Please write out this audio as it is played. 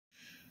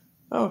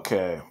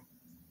Okay.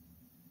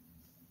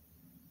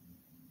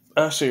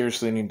 I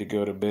seriously need to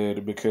go to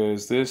bed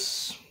because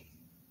this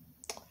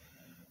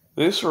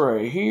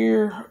right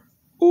here.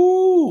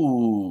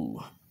 Ooh.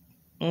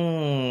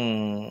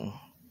 Mmm.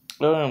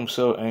 I am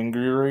so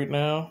angry right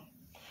now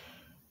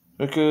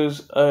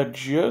because I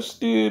just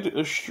did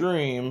a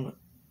stream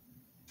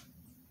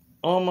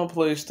on my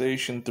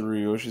PlayStation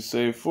 3, or I should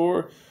say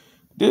 4.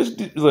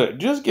 Look,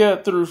 just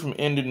got through from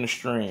ending the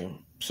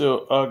stream.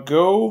 So I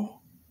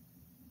go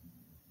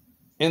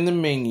in the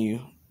menu,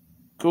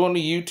 go into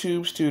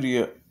YouTube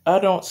Studio. I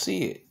don't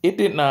see it. It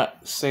did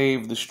not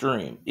save the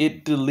stream.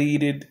 It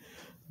deleted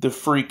the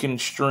freaking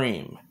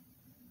stream.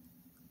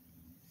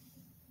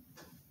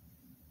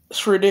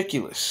 It's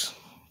ridiculous.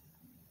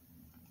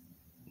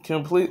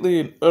 Completely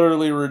and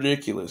utterly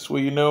ridiculous.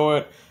 Well, you know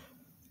what?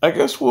 I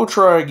guess we'll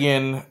try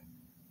again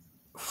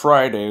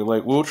Friday.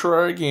 Like, we'll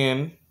try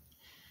again.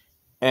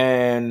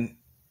 And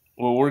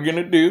what we're going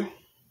to do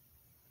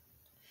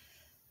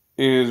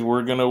is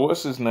we're going to,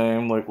 what's his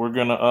name? Like, we're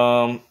going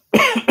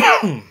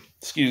to,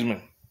 excuse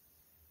me.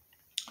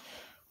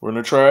 We're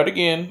going to try it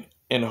again.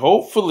 And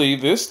hopefully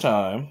this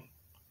time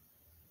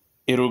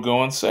it'll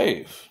go and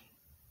save.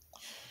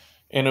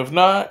 And if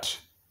not,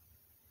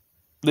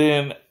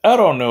 then I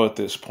don't know at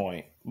this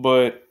point.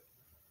 But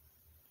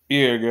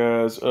yeah,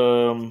 guys,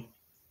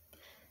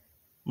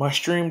 my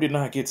stream did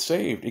not get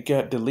saved. It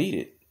got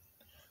deleted.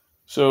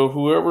 So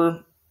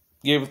whoever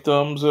gave a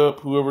thumbs up,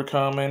 whoever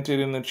commented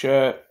in the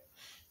chat,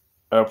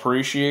 I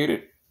appreciate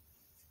it.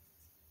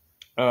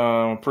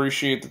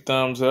 Appreciate the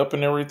thumbs up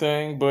and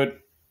everything. But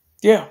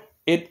yeah,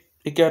 it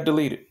got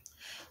deleted.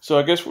 So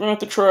I guess we're going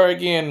to have to try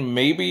again.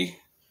 Maybe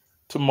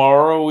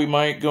tomorrow we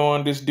might go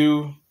and just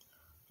do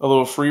a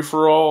little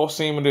free-for-all,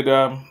 seeming that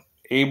I'm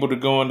able to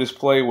go and just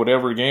play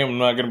whatever game. I'm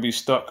not going to be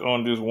stuck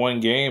on just one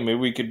game. Maybe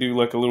we could do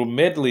like a little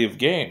medley of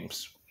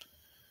games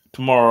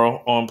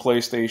tomorrow on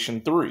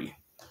PlayStation 3.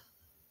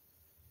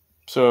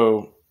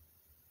 So,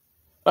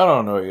 I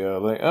don't know, yeah.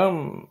 Like,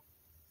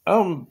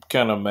 I'm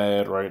kind of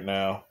mad right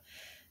now.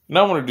 And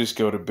I'm going to just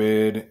go to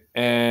bed.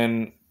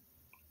 And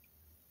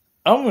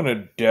I'm going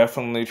to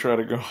definitely try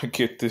to go and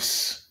get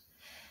this,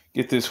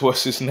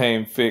 what's his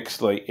name,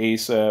 fixed, like,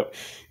 ASAP.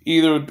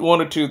 Either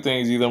one or two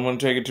things. Either I'm going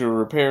to take it to a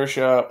repair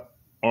shop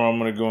or I'm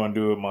going to go and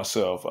do it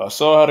myself. I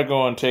saw how to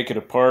go and take it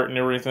apart and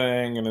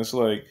everything, and it's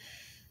like,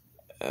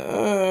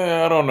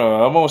 I don't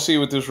know. I'm going to see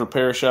what this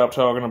repair shop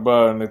talking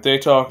about, and if they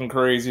talking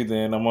crazy,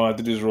 then I'm going to have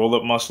to just roll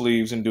up my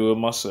sleeves and do it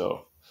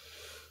myself.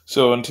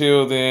 So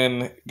until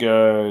then,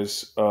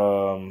 guys,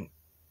 like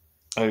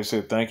I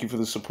said, thank you for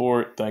the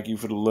support. Thank you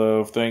for the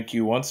love. Thank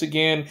you once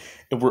again.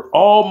 And we're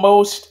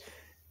almost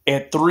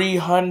at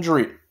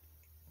 300.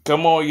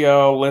 Come on,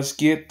 y'all. Let's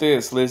get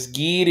this. Let's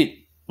get it.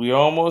 We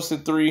almost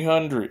at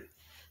 300.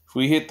 If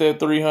we hit that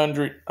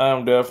 300,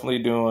 I'm definitely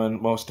doing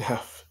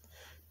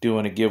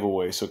a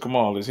giveaway. So come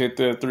on, let's hit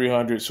that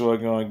 300 so I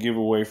can give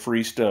away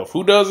free stuff.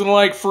 Who doesn't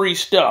like free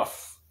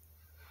stuff?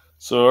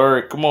 So all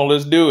right, come on,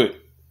 let's do it.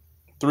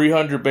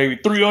 300, baby.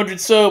 300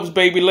 subs,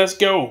 baby. Let's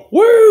go.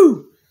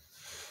 Woo!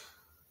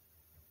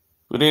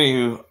 But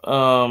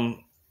anywho,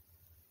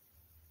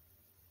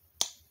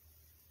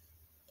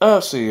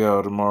 I'll see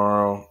y'all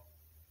tomorrow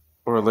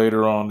or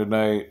later on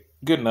tonight.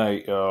 Good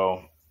night,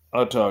 y'all.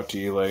 I'll talk to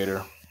you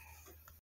later.